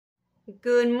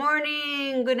Good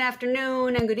morning, good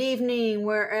afternoon, and good evening,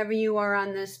 wherever you are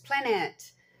on this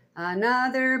planet.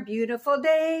 Another beautiful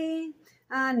day,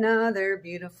 another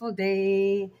beautiful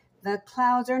day. The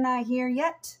clouds are not here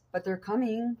yet, but they're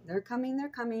coming, they're coming, they're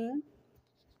coming.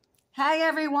 Hi,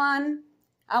 everyone.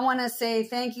 I want to say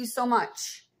thank you so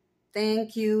much.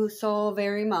 Thank you so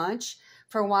very much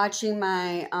for watching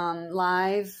my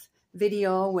live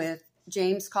video with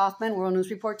James Kaufman, World News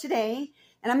Report Today.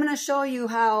 And I'm going to show you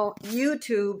how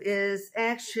YouTube is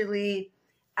actually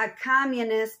a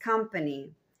communist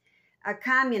company. A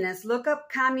communist. Look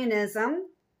up communism.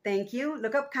 Thank you.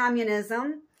 Look up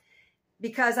communism.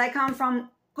 Because I come from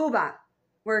Cuba,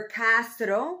 where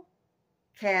Castro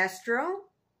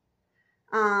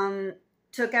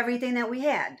took everything that we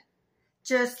had.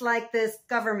 Just like this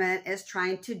government is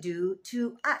trying to do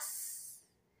to us.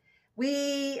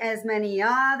 We, as many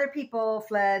other people,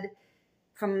 fled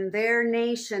from their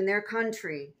nation, their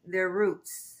country, their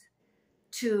roots,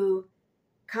 to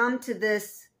come to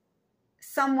this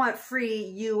somewhat free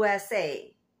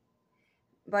USA.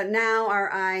 But now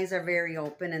our eyes are very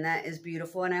open, and that is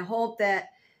beautiful. And I hope that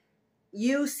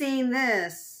you seeing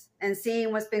this and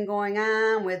seeing what's been going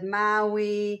on with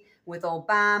Maui, with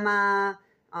Obama,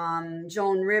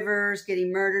 Joan Rivers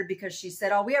getting murdered because she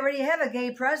said, oh, we already have a gay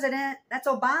president. That's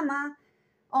Obama.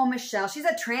 Oh, Michelle, she's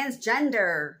a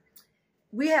transgender.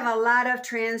 We have a lot of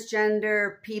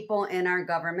transgender people in our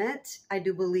government. I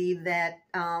do believe that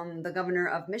the governor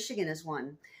of Michigan is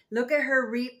one. Look at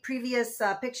her previous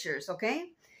pictures, okay?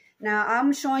 Now,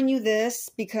 I'm showing you this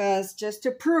because just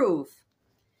to prove.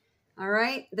 All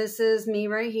right, this is me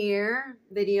right here,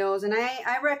 videos. And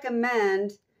I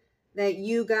recommend that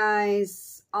you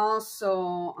guys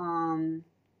also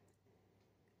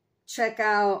check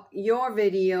out your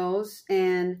videos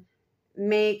and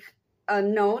make a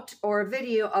note or a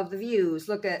video of the views.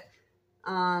 Look at,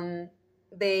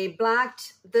 they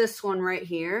blocked this one right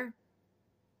here.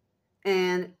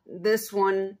 And this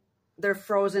one, they're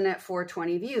frozen at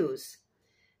 420 views.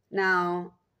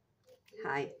 Now,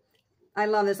 hi. I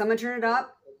love this. I'm going to turn it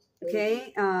up.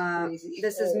 Okay.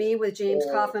 This is me with James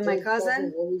Kaufman, my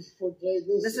cousin.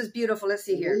 This is beautiful. Let's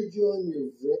see here.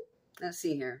 Let's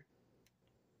see here.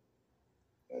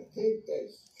 I think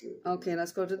that's true. Okay,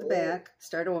 let's go to the back.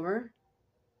 Start over.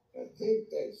 I think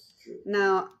that's true.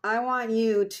 Now, I want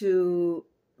you to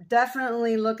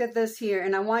definitely look at this here,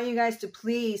 and I want you guys to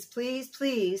please, please,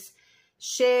 please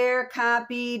share,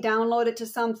 copy, download it to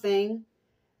something.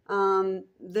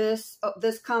 This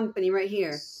company right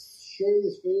here. Share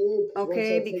this video.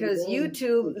 Okay, because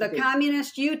YouTube, the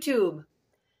communist YouTube,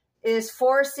 is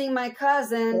forcing my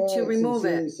cousin to remove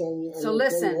it. So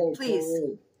listen, please.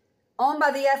 Owned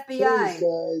by the FBI.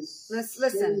 Guys, let's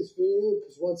listen. Share this video,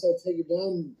 because once I take it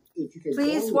down, if you can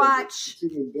please watch. It's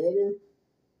even better.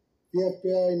 The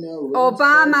FBI now.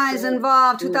 Obama is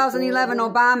involved. 2011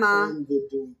 Obama.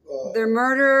 They're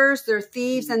murderers, they're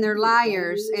thieves, and they're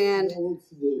liars. And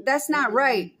that's not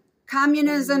right.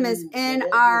 Communism is in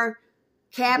our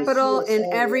capital,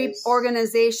 in every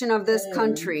organization of this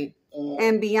country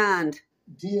and beyond.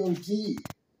 DOD,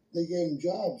 they gave them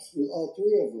jobs with all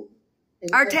three of them.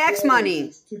 Our tax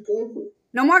money.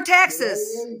 No more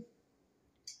taxes.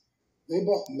 They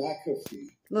bought McAfee.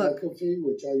 Look. McAfee,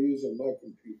 which I use on my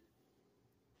computer.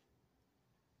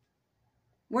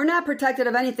 We're not protected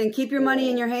of anything. Keep your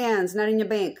money in your hands, not in your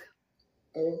bank.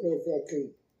 I don't know if I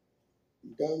can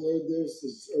download this.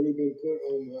 It's already been put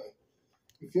on my...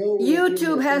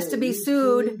 YouTube has to be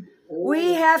sued.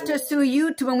 We have to sue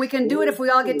YouTube, and we can do it if we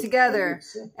all get together.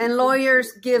 And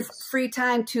lawyers give free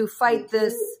time to fight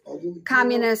this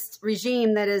communist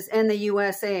regime that is in the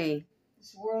USA.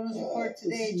 It's World News Report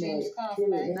Today, James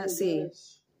Kaufman. Let's see.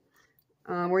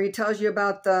 Where he tells you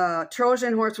about the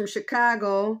Trojan horse from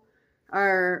Chicago,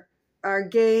 our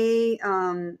gay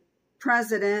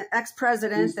president,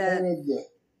 ex-president that...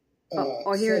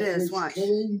 Oh, here it is. Watch.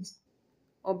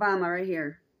 Obama right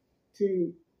here.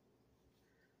 To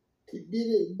get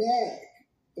it back,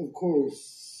 of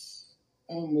course,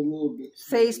 I'm a little bit...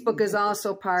 Facebook is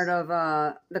also part of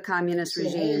the communist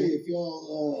regime. Hey, if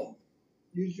y'all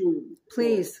use your...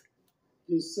 Please.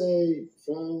 Just say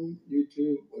from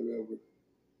YouTube, whatever.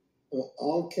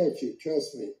 I'll catch it,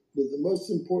 trust me. But the most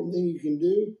important thing you can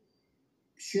do,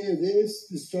 share this.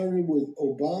 This started with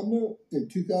Obama in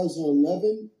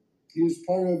 2011. He was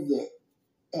part of the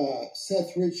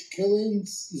Seth Rich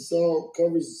killings. This all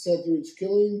covers the Seth Rich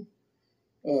killing.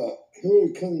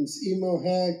 Hillary Clinton's email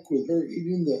hack with her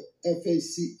eating the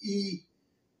FACE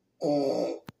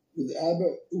with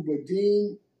Abba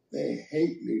Ubadine. They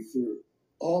hate me for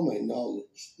all my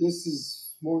knowledge. This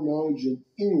is more knowledge than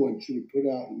anyone should have put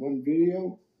out in one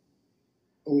video.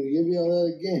 I'm going to give y'all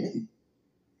that again.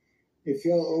 If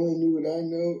y'all only knew what I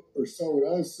know or saw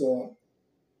what I saw,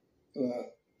 I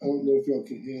don't know if y'all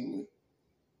can handle it.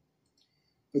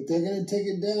 But they're going to take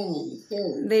it down on the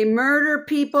 3rd. They murder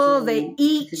people. So they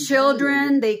eat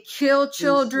children. They kill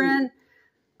children.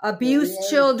 Abuse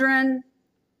children.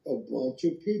 A bunch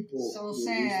of people. So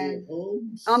sad.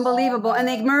 Unbelievable. And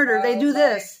they murder. They do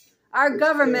this. Our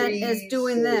government is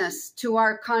doing this to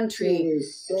our country.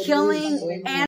 Killing animals.